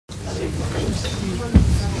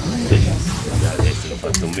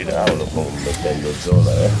non mi lavoro mettendo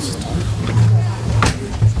zona,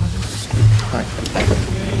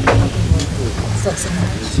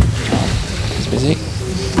 It's busy.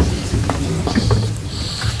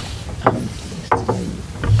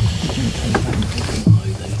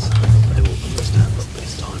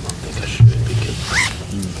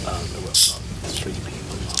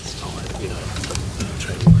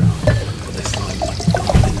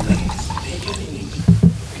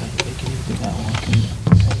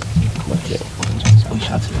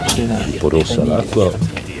 Un po' rossa l'acqua.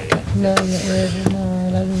 No,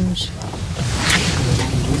 la luce.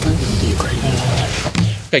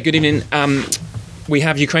 Okay, good evening. We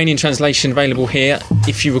have Ukrainian translation available here.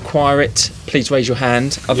 If you require it, please raise your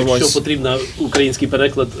hand. Якщо потрібно український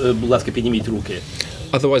переклад, будь ласка, підніміть руки.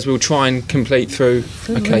 Otherwise, we'll try and complete through.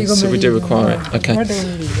 Okay, so we do require it. Okay.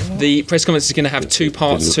 The press conference is going to have two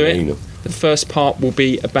parts to it. The first part will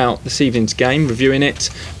be about this evening's game, reviewing it.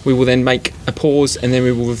 We will then make a pause and then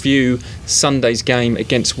we will review Sunday's game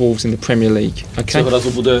against Wolves in the Premier League. Okay? Цього разу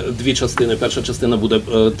буде дві частини. Перша частина буде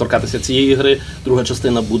торкатися цієї гри, друга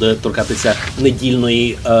частина буде торкатися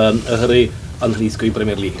недільної гри англійської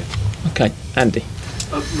прем'єр-ліги. Okay, Andy.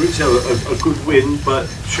 Maurizio, a good win, but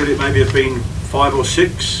should it maybe have been 5 or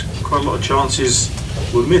 6? Quite a lot of chances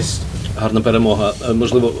were missed. Гарна перемога.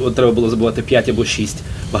 Можливо, треба було забувати 5 або 6.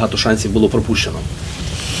 Багато шансів було пропущено.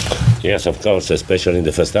 Yes, of course, especially in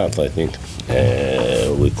the first half, I think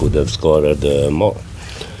we could have scored more.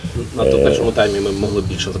 Надто в першому таймі ми могли б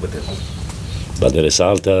більше забити. But the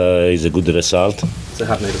result is a good result. Це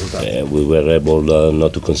гарний результат. We were able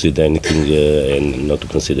not to concede anything and not to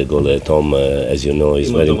concede a goal at home, as you know, is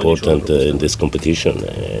very important in this competition.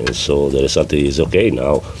 And so the result is okay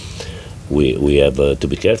now. We have to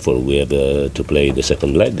be careful. We have to play the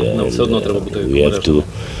second leg. And, we have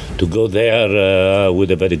to go there with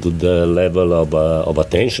a very good level of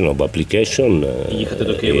attention, of application,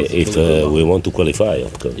 if we want to qualify,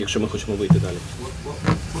 of course. Якщо ми хочемо вийти далі.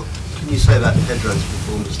 Can you say that Pedro's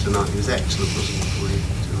performance tonight? He was excellent, wasn't he, for you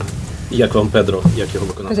tonight? Як вам Педро? Як його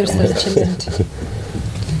виконав?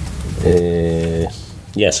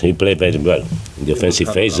 Yes, he played very well in the offensive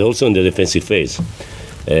phase, also in the defensive phase.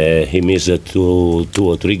 He missed two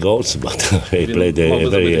or three goals, but he played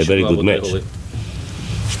a very good match.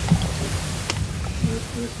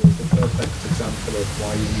 Perfect example of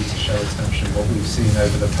why you need to show attention. What we've seen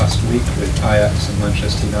over the past week with Ajax and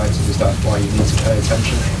Manchester United, is that why you need to pay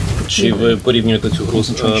attention? Чи ви порівнюєте цю гру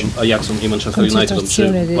з Аяксом і Манчестер Юнайтедом?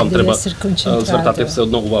 Чи вам треба звертати все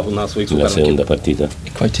одно увагу на своїх суперників?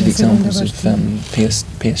 Quoted examples of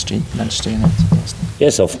PSG, Manchester United.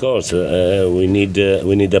 Yes, of course.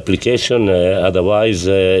 We need application. Otherwise,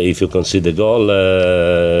 if you concede a goal,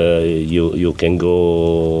 you can go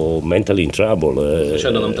mentally in trouble.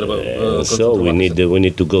 So we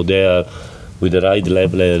need to go there with the right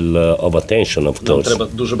level of attention, of course. Нам треба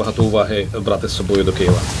дуже багато уваги брати з собою до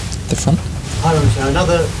Києва. The front. Hi,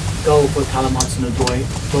 another goal for Callum Hudson-Odoi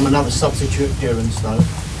from another substitute appearance, though.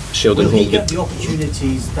 Will he get the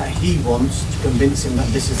opportunities that he wants to convince him that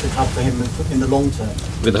this is the club for him in the long term?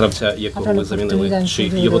 Від гравця, якого ви замінили, чи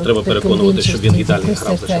його треба переконувати, щоб він і далі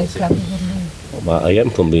грав за Челсі? I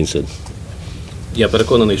am convinced. Я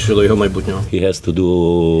переконаний щодо його майбутнього. He has to do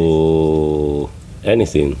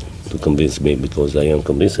anything to convince me, because I am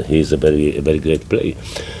convinced he is a very great player.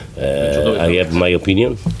 I have my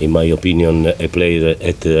opinion. In my opinion, a player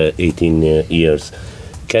at 18 years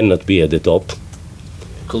cannot be at the top.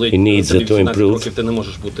 He needs to improve,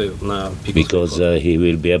 because he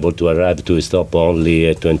will be able to arrive to his top only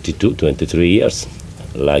at 22, 23 years,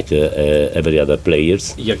 like every other players.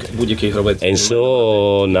 And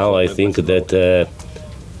so now I think that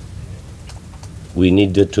we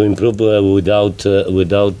need to improve without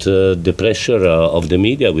the pressure of the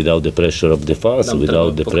media, without the pressure of the fans,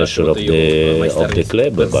 without the pressure of the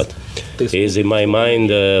club. But he is in my mind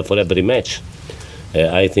for every match.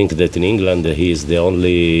 I think that in England he is the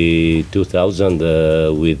only 2000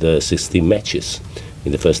 with 16 matches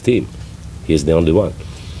in the first team. He is the only one.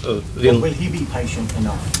 Will he be patient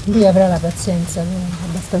enough? Lui avrà la pazienza,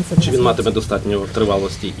 abbastanza Чи він матиме достатньо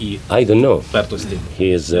тривалості і I don't know. впертості?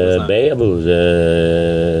 He is available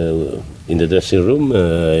in the dressing room,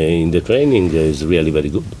 in the training is really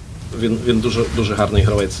very good. Він дуже гарний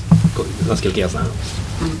гравець, наскільки я знаю.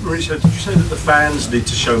 Maurizio, did you say that the fans need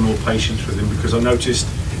to show more patience with him? Because I noticed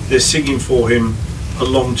they're singing for him a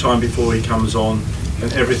long time before he comes on.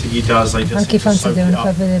 and everything he does, they just Anche i fan si devono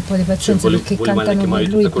far vedere un po' di pazienza perché cantano per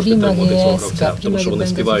lui prima che esca, prima che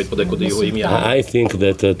venga. I think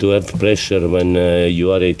that to have pressure when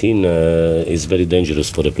you are 18 is very dangerous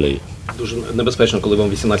for a player. Дуже небезпечно, коли вам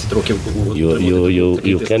 18 років.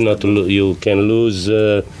 You can lose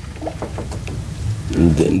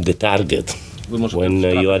the target. When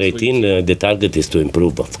you are 18, the target is to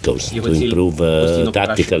improve, of course, to improve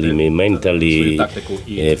tactically, mentally,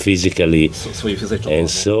 physically, and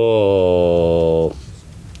so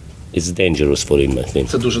it's dangerous for him, I think.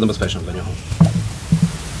 Це дуже небезпечно для нього.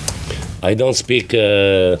 I don't speak.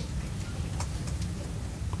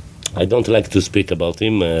 I don't like to speak about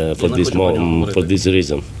him for this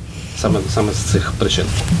reason. Саме з цих причин.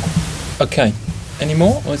 Okay. Any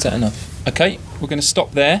more, or is that enough? Okay, we're going to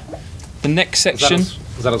stop there. The next section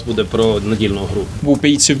зараз буде про недільну гру. Will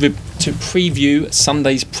be to preview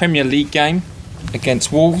Sunday's Premier League game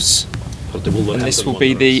against Wolves. And this will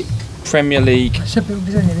be the Premier League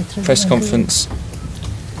press conference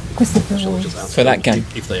for that game.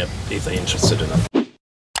 If they're interested in that.